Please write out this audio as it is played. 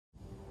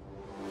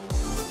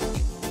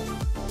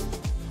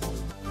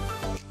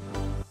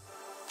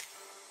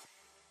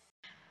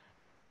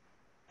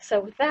So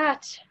with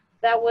that,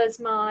 that was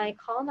my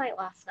call night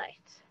last night.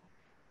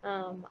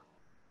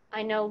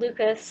 I know,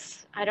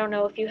 Lucas, I don't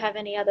know if you have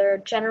any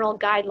other general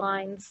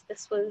guidelines.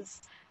 This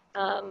was,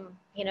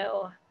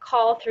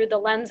 call through the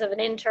lens of an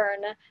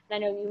intern. And I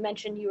know you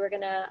mentioned you were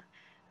going to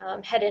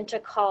head into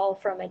call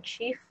from a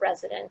chief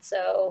resident.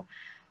 So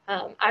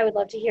I would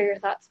love to hear your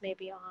thoughts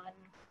maybe on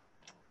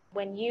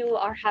when you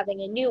are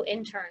having a new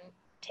intern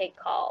take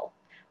call.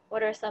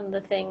 What are some of the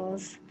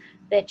things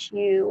that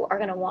you are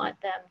going to want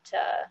them to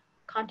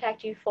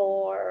contact you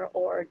for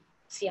or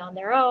see on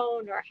their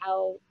own, or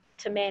how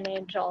to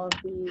manage all of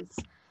these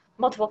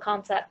multiple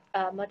consults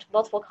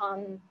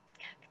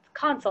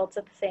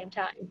at the same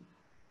time?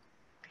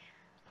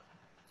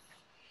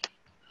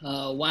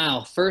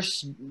 Wow.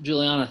 First,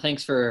 Juliana,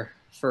 thanks for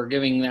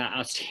giving that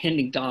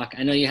outstanding talk.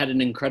 I know you had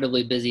an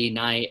incredibly busy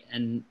night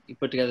and you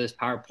put together this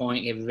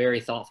PowerPoint, gave a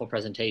very thoughtful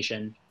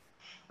presentation,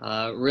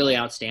 really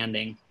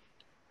outstanding.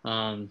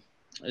 It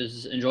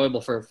was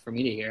enjoyable for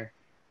me to hear,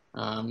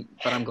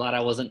 but I'm glad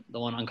I wasn't the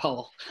one on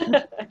call.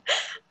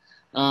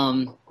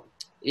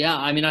 Yeah,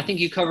 I mean, I think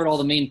you covered all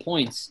the main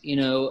points.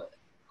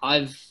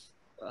 I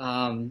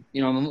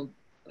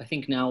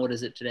think now, what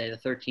is it today, the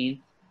 13th?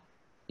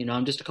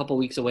 I'm just a couple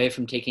weeks away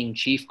from taking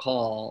chief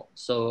call.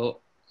 So,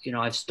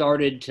 I've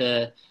started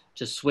to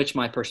switch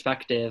my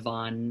perspective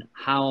on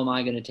how am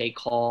I going to take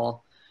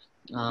call,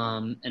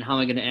 and how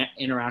am I going to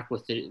interact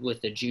with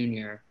the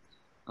junior.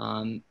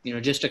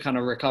 Just to kind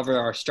of recover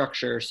our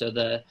structure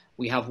so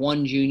we have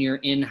one junior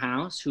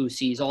in-house who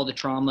sees all the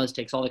traumas,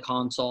 takes all the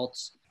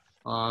consults,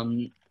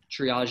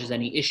 triages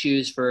any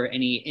issues for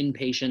any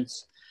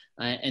inpatients,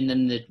 and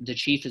then the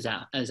chief is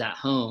at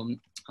home,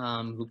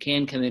 who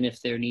can come in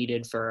if they're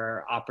needed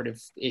for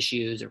operative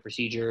issues or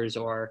procedures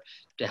or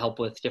to help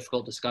with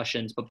difficult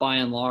discussions. But by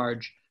and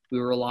large, we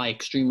rely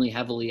extremely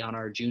heavily on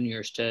our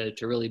juniors to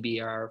really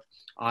be our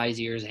eyes,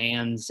 ears,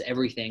 hands,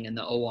 everything in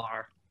the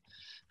OR.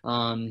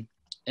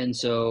 And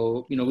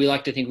so, we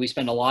like to think we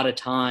spend a lot of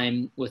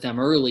time with them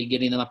early,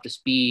 getting them up to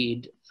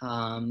speed,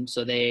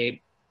 so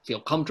they feel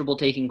comfortable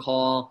taking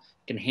call,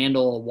 can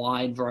handle a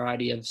wide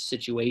variety of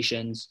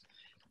situations,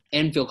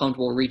 and feel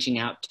comfortable reaching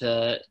out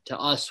to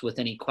us with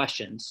any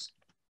questions.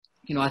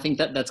 I think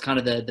that's kind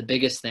of the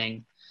biggest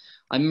thing.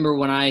 I remember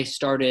when I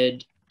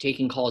started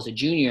taking call as a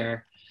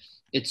junior,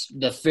 it's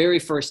the very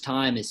first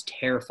time is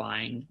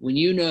terrifying. When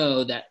you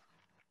know that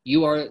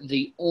you are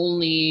the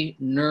only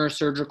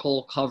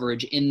neurosurgical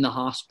coverage in the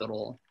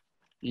hospital,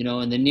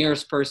 and the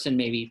nearest person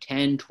maybe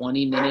 10,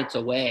 20 minutes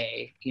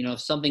away, if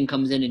something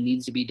comes in and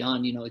needs to be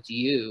done, it's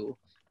you.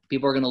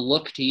 People are going to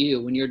look to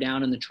you when you're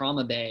down in the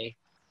trauma bay.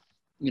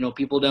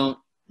 People don't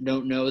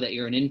know that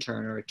you're an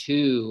intern or a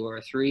 2 or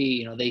a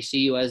 3. They see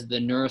you as the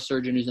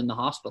neurosurgeon who's in the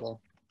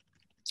hospital.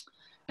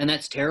 And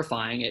that's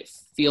terrifying. It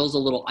feels a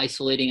little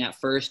isolating at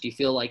first. You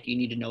feel like you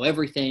need to know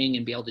everything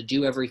and be able to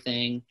do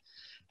everything.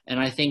 And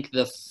I think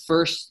the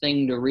first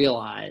thing to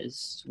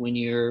realize when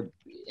you're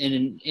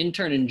an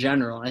intern in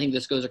general, and I think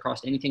this goes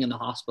across anything in the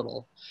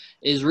hospital,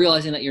 is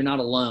realizing that you're not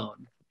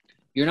alone.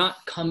 You're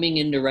not coming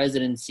into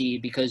residency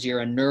because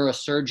you're a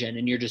neurosurgeon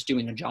and you're just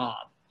doing a job.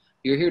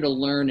 You're here to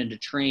learn and to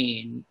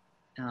train,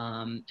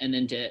 and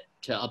then to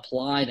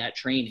apply that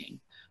training.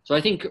 So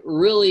I think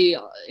really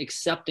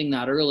accepting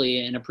that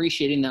early and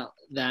appreciating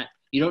that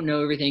you don't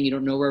know everything, you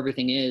don't know where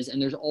everything is, and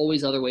there's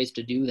always other ways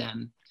to do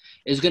them,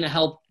 is going to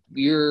help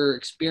your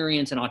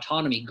experience and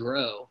autonomy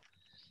grow,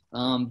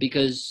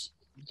 because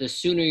the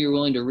sooner you're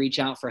willing to reach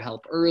out for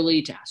help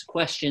early, to ask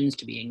questions,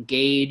 to be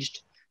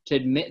engaged, to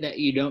admit that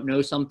you don't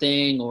know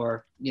something,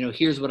 or,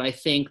 here's what I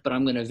think, but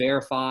I'm going to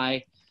verify.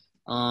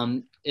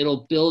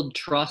 It'll build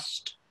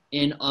trust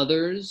in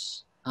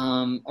others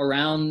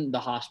around the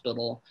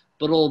hospital,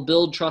 but it'll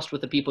build trust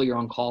with the people you're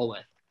on call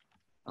with.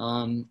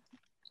 I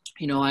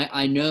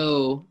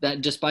know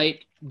that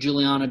despite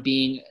Juliana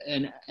being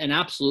an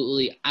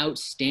absolutely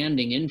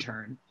outstanding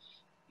intern,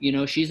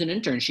 she's an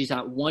intern. She's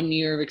got 1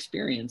 year of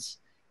experience,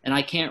 and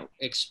I can't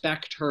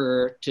expect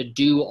her to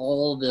do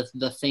all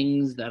the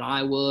things that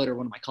I would, or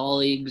one of my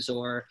colleagues,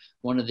 or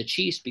one of the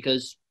chiefs,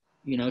 because,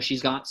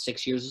 she's got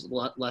 6 years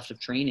left of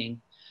training.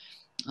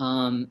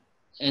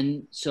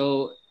 And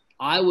so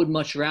I would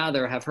much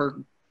rather have her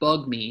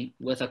bug me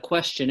with a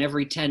question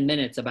every 10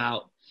 minutes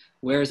about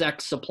where's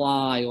X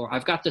supply, or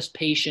I've got this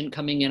patient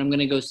coming in, I'm going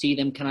to go see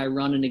them. Can I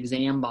run an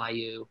exam by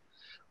you?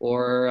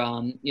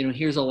 Or,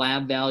 here's a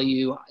lab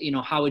value,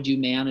 how would you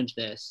manage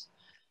this?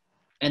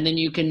 And then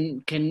you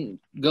can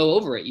go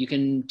over it. You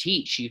can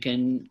teach, you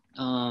can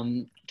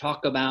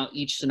talk about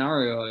each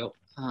scenario,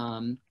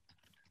 and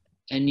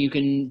you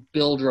can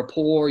build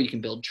rapport, you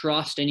can build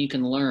trust, and you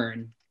can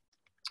learn.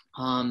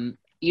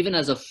 Even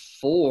as a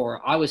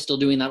 4, I was still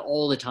doing that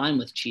all the time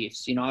with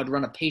chiefs. I'd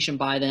run a patient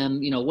by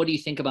them. What do you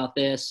think about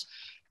this?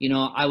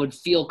 I would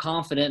feel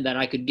confident that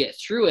I could get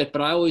through it,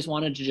 but I always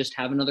wanted to just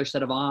have another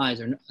set of eyes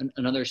or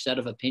another set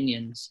of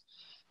opinions.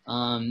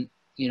 A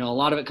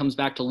lot of it comes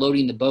back to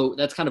loading the boat.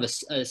 That's kind of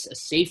a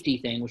safety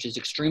thing, which is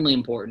extremely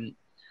important.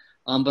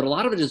 But a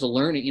lot of it is a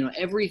learning,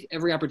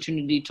 every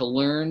opportunity to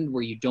learn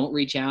where you don't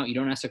reach out, you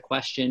don't ask a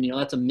question,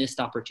 that's a missed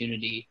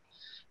opportunity.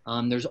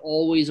 There's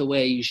always a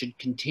way. You should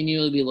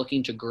continually be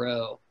looking to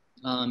grow.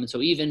 And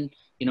so even,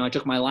 I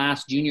took my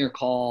last junior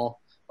call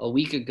a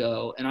week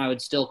ago, and I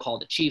would still call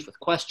the chief with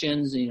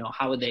questions,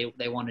 how would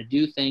they want to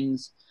do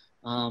things,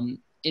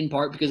 in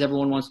part because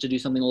everyone wants to do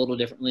something a little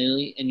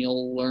differently. And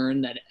you'll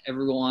learn that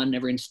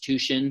every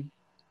institution,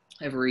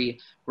 every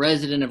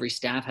resident, every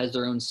staff has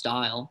their own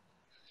style.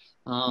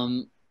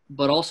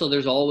 But also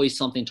there's always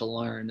something to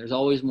learn. There's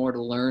always more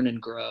to learn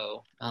and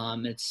grow.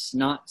 It's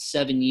not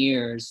 7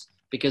 years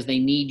because they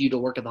need you to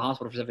work at the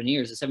hospital for 7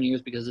 years. It's 7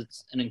 years because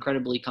it's an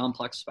incredibly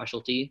complex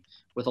specialty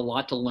with a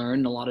lot to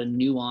learn, a lot of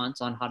nuance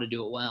on how to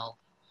do it well.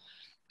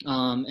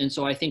 And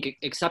so I think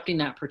accepting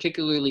that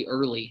particularly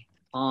early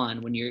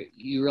on, when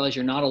you realize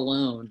you're not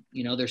alone,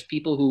 there's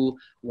people who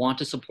want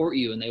to support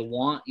you and they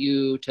want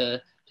you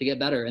to get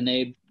better, and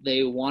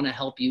they want to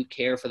help you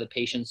care for the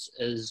patients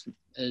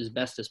as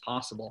best as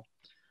possible.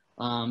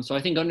 So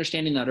I think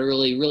understanding that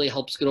early really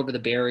helps get over the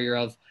barrier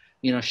of,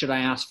 should I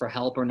ask for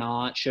help or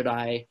not? Should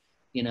I,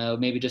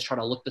 maybe just try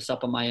to look this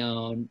up on my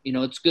own?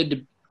 It's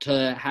good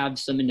to have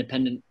some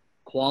independent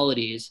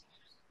qualities,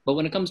 but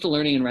when it comes to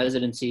learning in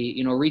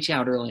residency, reach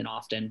out early and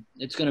often.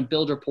 It's going to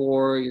build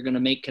rapport, you're going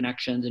to make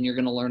connections, and you're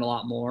going to learn a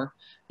lot more.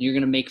 You're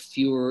going to make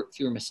fewer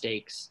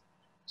mistakes.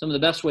 Some of the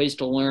best ways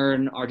to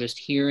learn are just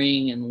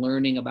hearing and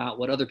learning about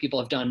what other people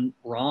have done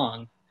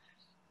wrong.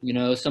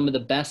 Some of the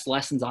best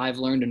lessons I've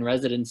learned in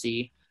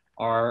residency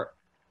are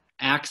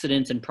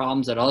accidents and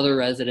problems that other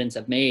residents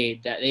have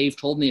made that they've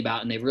told me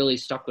about, and they've really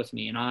stuck with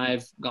me, and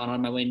I've gone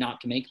on my way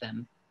not to make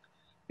them.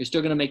 You're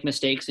still going to make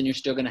mistakes and you're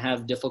still going to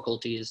have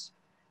difficulties,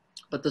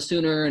 but the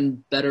sooner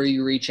and better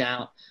you reach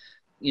out,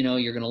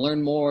 you're going to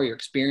learn more, your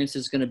experience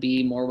is going to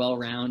be more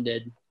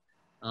well-rounded,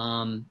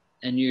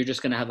 and you're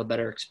just going to have a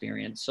better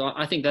experience. So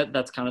I think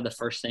that's kind of the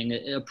first thing,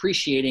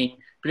 appreciating,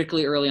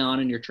 particularly early on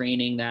in your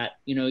training, that,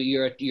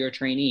 you're a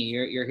trainee,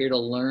 you're here to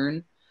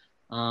learn.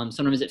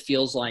 Sometimes it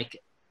feels like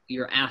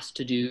you're asked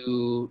to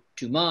do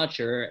too much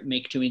or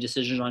make too many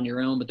decisions on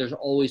your own, but there's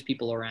always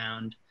people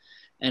around.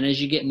 And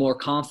as you get more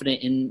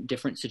confident in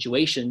different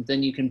situations,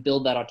 then you can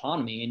build that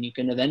autonomy and you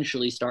can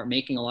eventually start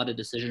making a lot of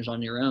decisions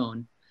on your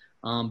own.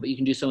 But you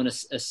can do so in a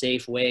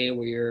safe way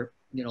where you're,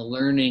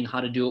 learning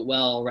how to do it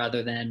well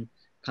rather than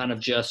kind of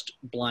just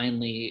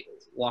blindly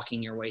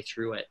walking your way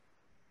through it.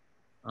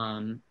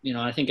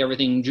 I think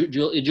everything,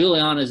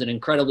 Juliana is an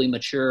incredibly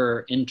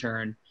mature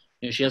intern.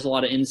 She has a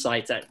lot of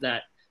insights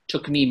that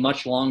took me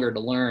much longer to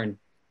learn.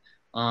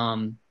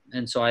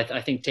 And so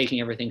I think taking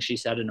everything she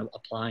said and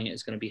applying it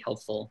is going to be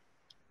helpful.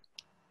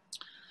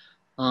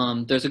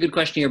 There's a good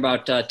question here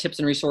about tips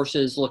and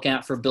resources look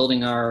at for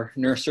building our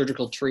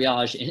neurosurgical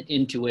triage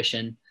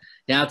intuition.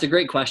 Yeah, it's a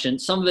great question.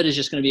 Some of it is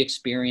just going to be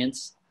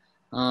experience.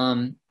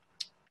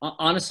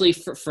 Honestly,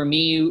 for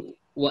me,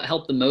 what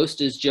helped the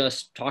most is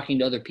just talking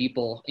to other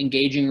people,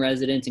 engaging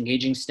residents,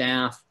 engaging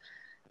staff,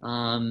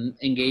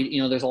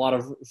 there's a lot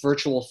of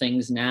virtual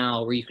things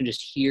now where you can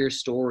just hear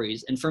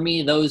stories. And for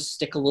me, those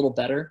stick a little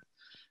better.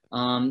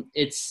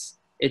 It's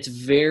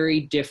very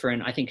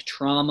different. I think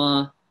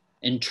trauma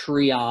and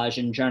triage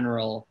in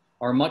general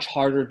are much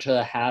harder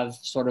to have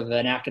sort of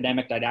an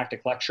academic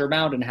didactic lecture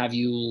about and have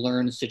you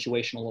learn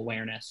situational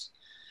awareness.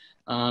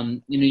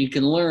 You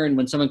can learn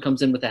when someone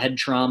comes in with a head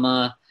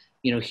trauma,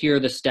 here are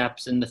the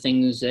steps and the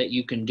things that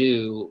you can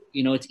do.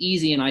 It's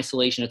easy in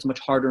isolation. It's much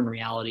harder in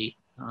reality,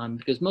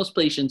 because most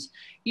patients,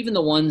 even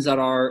the ones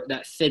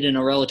that fit in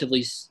a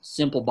relatively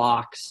simple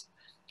box,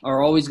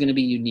 are always going to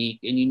be unique,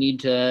 and you need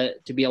to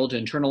be able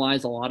to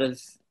internalize a lot of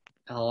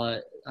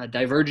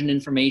divergent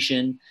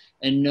information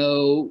and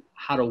know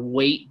how to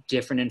weight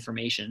different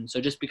information. So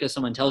just because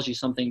someone tells you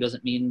something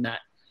doesn't mean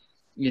that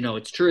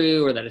it's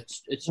true, or that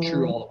it's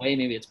true all the way.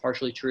 Maybe it's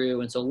partially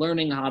true. And so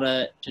learning how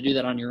to do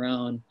that on your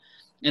own.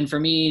 And for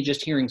me,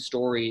 just hearing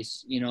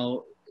stories,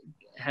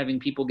 having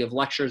people give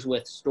lectures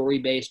with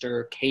story-based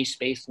or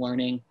case-based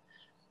learning.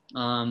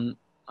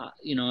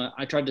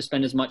 I tried to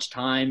spend as much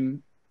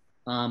time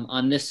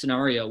on this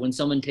scenario when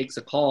someone takes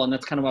a call, and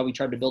that's kind of why we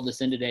tried to build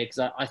this in today, because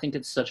I think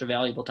it's such a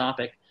valuable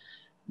topic.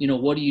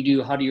 What do you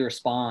do? How do you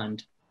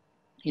respond?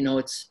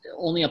 It's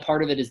only a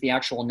part of it is the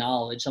actual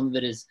knowledge. Some of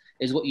it is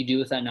what you do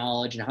with that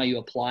knowledge and how you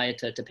apply it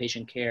to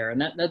patient care.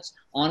 And that's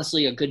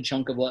honestly a good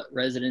chunk of what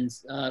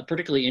residents,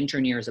 particularly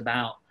intern year, is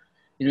about.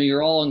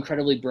 You're all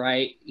incredibly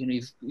bright.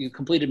 You've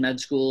completed med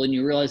school and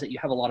you realize that you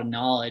have a lot of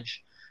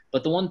knowledge.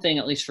 But the one thing,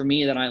 at least for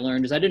me, that I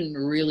learned is I didn't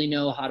really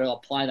know how to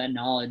apply that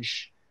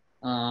knowledge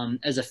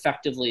as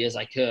effectively as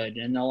I could.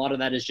 And a lot of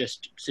that is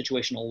just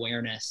situational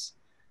awareness.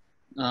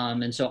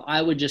 And so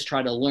I would just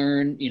try to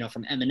learn,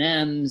 from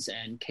M&Ms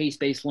and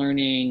case-based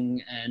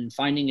learning and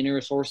finding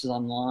resources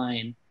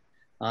online.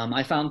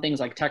 I found things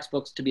like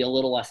textbooks to be a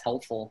little less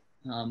helpful,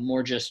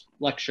 more just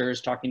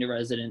lectures, talking to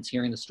residents,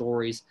 hearing the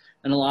stories.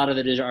 And a lot of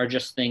it are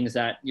just things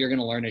that you're going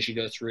to learn as you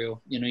go through.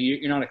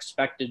 You're not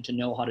expected to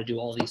know how to do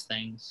all these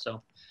things.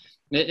 So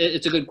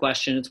it's a good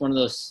question. It's one of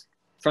those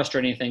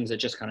frustrating things that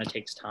just kind of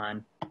takes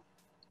time.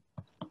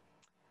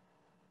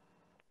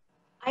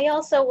 I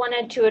also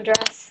wanted to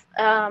address,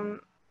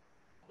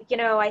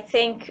 I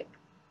think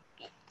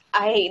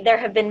there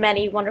have been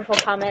many wonderful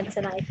comments,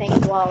 and I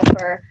thank you all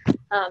for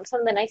some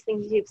of the nice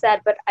things you've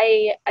said, but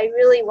I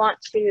really want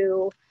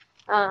to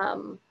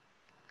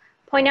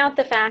point out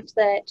the fact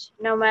that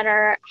no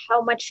matter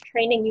how much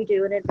training you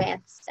do in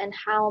advance and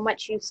how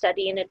much you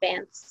study in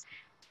advance,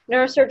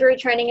 neurosurgery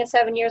training is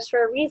 7 years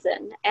for a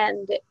reason,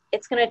 and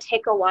it's going to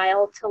take a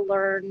while to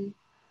learn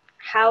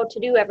how to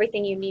do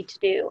everything you need to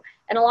do.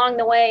 And along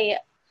the way,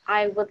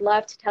 I would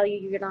love to tell you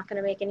you're not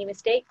going to make any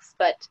mistakes,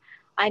 but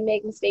I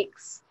make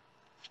mistakes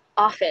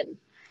often.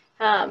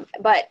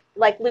 But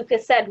like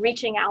Lucas said,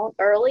 reaching out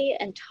early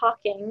and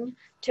talking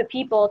to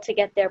people to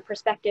get their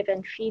perspective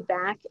and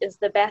feedback is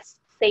the best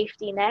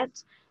safety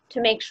net to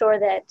make sure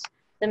that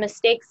the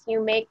mistakes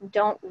you make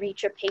don't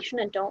reach a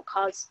patient and don't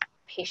cause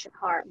patient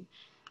harm.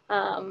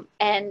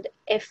 And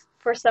if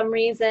for some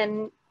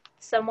reason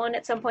someone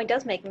at some point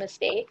does make a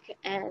mistake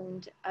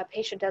and a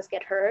patient does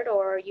get hurt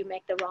or you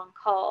make the wrong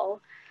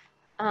call,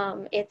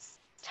 it's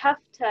tough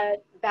to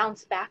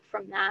bounce back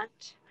from that.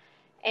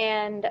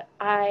 And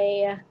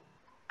I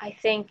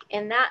think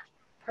in that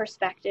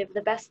perspective,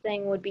 the best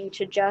thing would be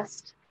to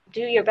just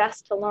do your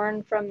best to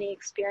learn from the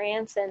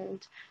experience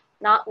and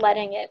not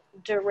letting it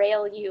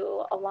derail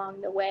you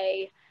along the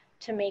way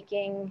to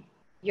making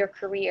your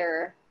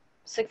career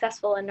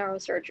successful in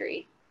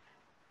neurosurgery.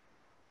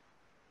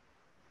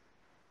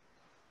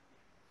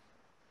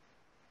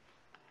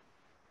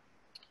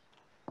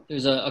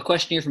 There's a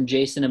question here from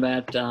Jason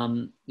about,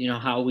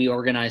 how we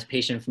organize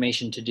patient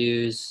information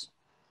to-dos.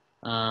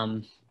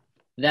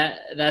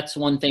 That's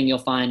one thing you'll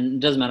find. It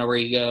doesn't matter where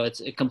you go.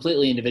 It's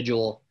completely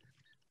individual.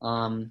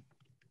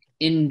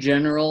 In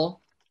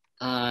general,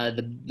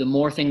 the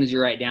more things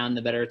you write down,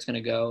 the better it's going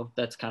to go.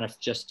 That's kind of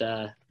just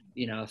a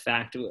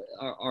fact.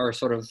 Our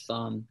sort of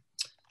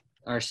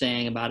our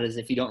saying about it is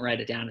if you don't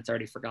write it down, it's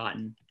already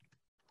forgotten.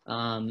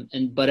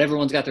 But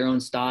everyone's got their own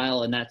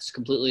style, and that's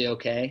completely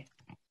okay.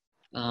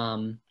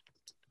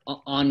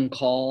 On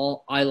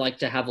call, I like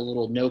to have a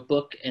little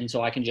notebook, and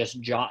so I can just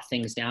jot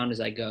things down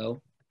as I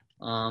go.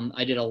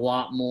 I did a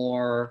lot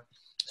more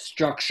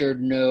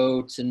structured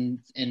notes and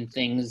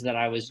things that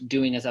I was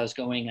doing as I was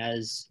going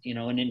as,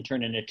 an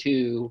intern and a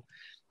two.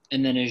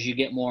 And then as you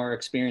get more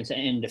experience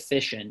and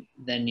efficient,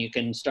 then you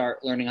can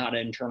start learning how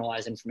to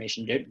internalize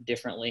information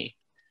differently.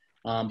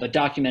 But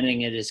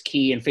documenting it is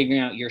key and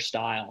figuring out your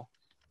style.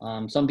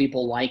 Some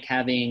people like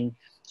having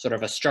sort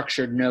of a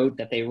structured note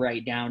that they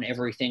write down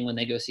everything when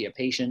they go see a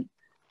patient.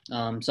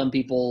 Some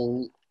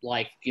people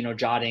like,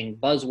 jotting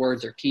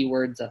buzzwords or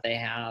keywords that they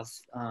have,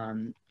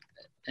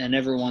 and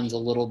everyone's a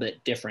little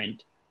bit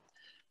different.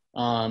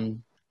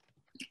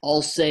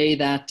 I'll say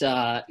that,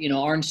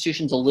 our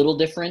institution's a little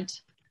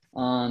different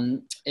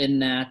in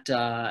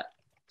that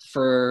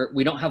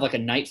we don't have like a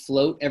night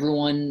float.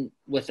 Everyone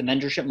with the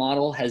mentorship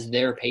model has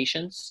their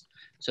patients.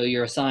 So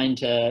you're assigned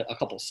to a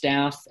couple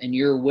staff and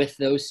you're with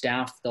those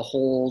staff the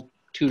whole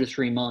 2 to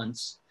 3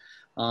 months.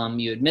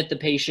 You admit the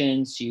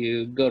patients,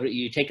 you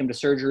take them to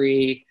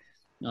surgery,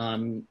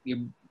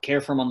 you care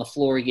for them on the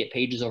floor, you get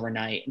pages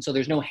overnight. And so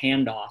there's no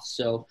handoff.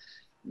 So,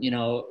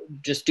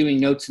 just doing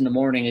notes in the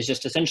morning is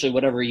just essentially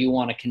whatever you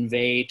want to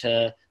convey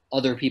to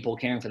other people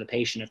caring for the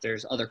patient. If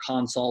there's other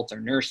consults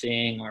or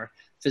nursing or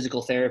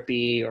physical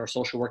therapy or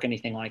social work,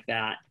 anything like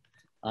that.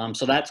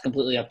 So that's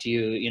completely up to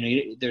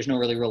you. There's no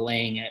really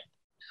relaying it.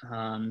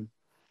 And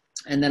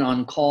then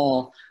on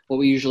call, what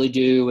we usually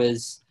do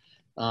is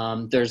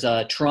there's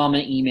a trauma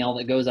email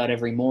that goes out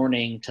every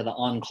morning to the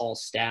on-call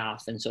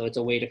staff. And so it's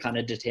a way to kind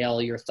of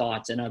detail your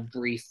thoughts in a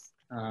brief,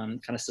 kind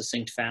of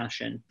succinct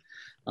fashion.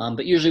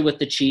 But usually with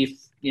the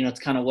chief, it's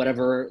kind of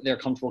whatever they're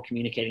comfortable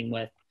communicating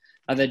with.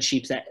 I've had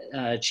chiefs that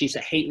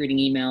hate reading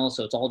emails,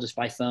 so it's all just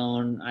by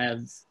phone. I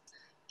have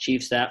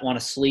chiefs that want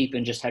to sleep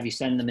and just have you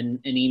send them an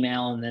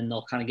email, and then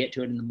they'll kind of get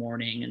to it in the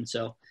morning. And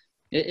so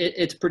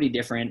it's pretty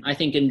different. I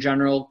think in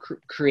general,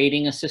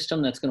 creating a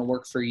system that's going to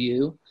work for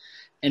you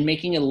and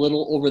making it a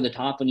little over the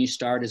top when you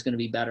start is going to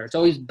be better. It's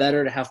always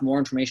better to have more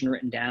information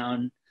written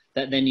down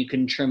that then you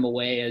can trim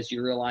away as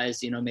you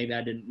realize, maybe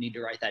I didn't need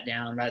to write that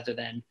down, rather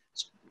than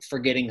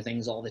forgetting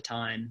things all the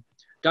time.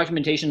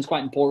 Documentation is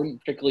quite important,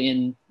 particularly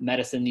in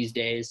medicine these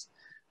days.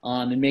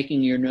 And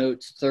making your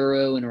notes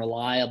thorough and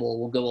reliable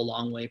will go a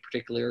long way,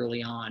 particularly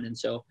early on. And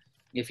so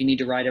if you need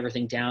to write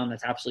everything down,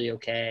 that's absolutely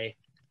okay.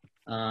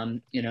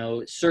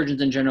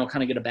 Surgeons in general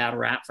kind of get a bad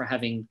rap for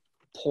having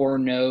poor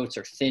notes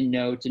or thin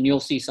notes, and you'll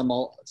see some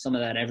of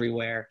that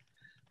everywhere.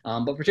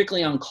 But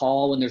particularly on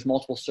call, when there's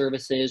multiple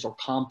services or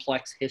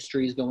complex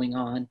histories going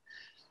on,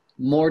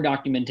 more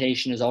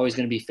documentation is always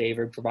going to be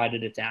favored,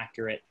 provided it's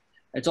accurate.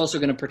 It's also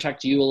going to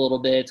protect you a little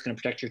bit. It's going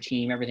to protect your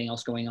team, everything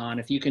else going on.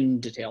 If you can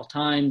detail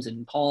times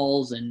and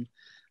calls and,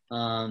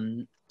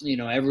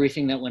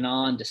 everything that went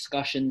on,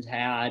 discussions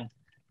had,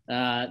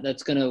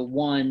 that's going to,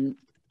 one,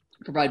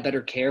 provide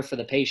better care for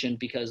the patient,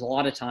 because a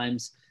lot of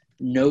times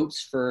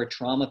notes for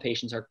trauma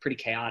patients are pretty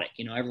chaotic.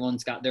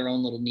 Everyone's got their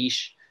own little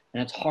niche,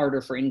 and it's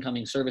harder for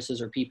incoming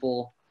services or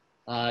people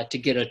to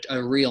get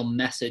a real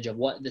message of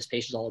what this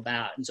patient's all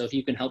about. And so if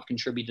you can help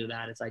contribute to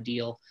that, it's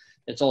ideal.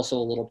 It's also a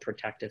little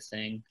protective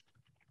thing.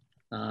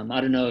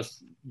 I don't know if,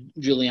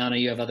 Juliana,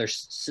 you have other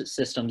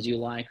systems you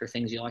like or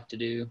things you like to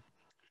do.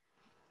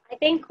 I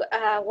think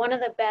one of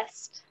the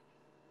best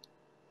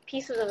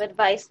pieces of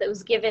advice that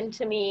was given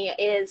to me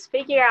is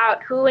figure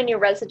out who in your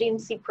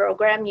residency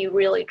program you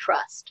really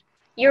trust.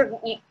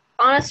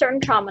 On a certain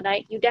trauma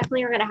night, you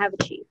definitely are going to have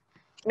a chief.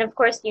 And of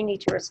course, you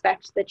need to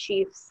respect the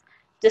chief's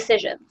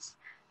decisions.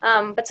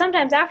 But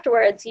sometimes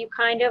afterwards, you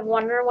kind of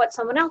wonder what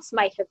someone else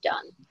might have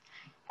done.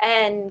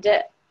 And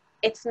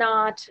it's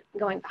not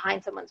going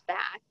behind someone's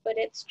back, but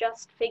it's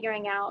just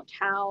figuring out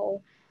how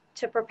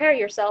to prepare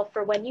yourself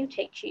for when you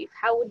take chief.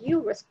 How would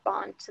you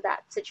respond to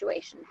that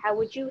situation? How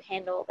would you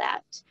handle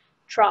that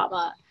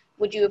trauma?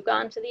 Would you have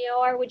gone to the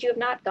OR? Would you have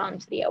not gone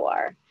to the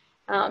OR?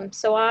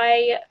 So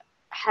I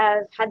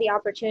have had the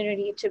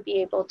opportunity to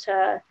be able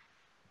to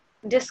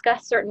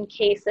discuss certain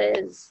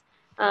cases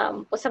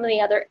with some of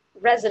the other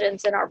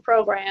residents in our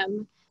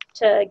program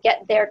to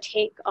get their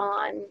take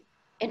on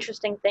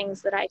interesting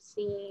things that I've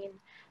seen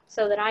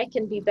so that I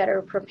can be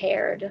better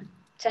prepared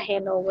to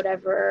handle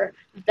whatever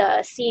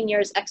the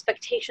seniors'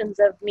 expectations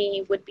of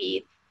me would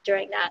be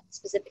during that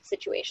specific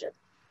situation.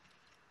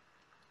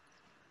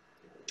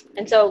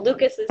 And so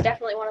Lucas is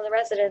definitely one of the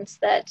residents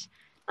that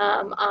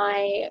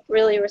I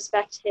really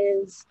respect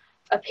his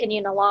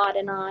opinion a lot,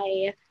 and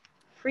I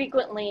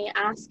frequently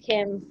ask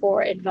him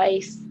for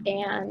advice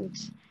and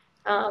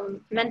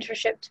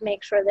mentorship to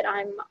make sure that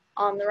I'm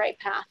on the right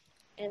path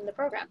in the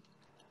program.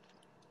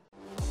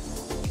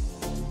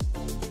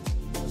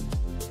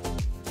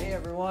 Hey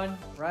everyone,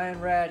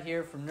 Ryan Rad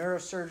here from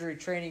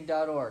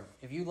neurosurgerytraining.org.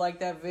 If you like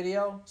that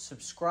video,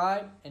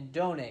 subscribe and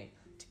donate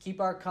to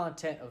keep our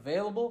content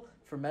available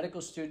for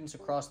medical students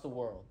across the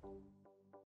world.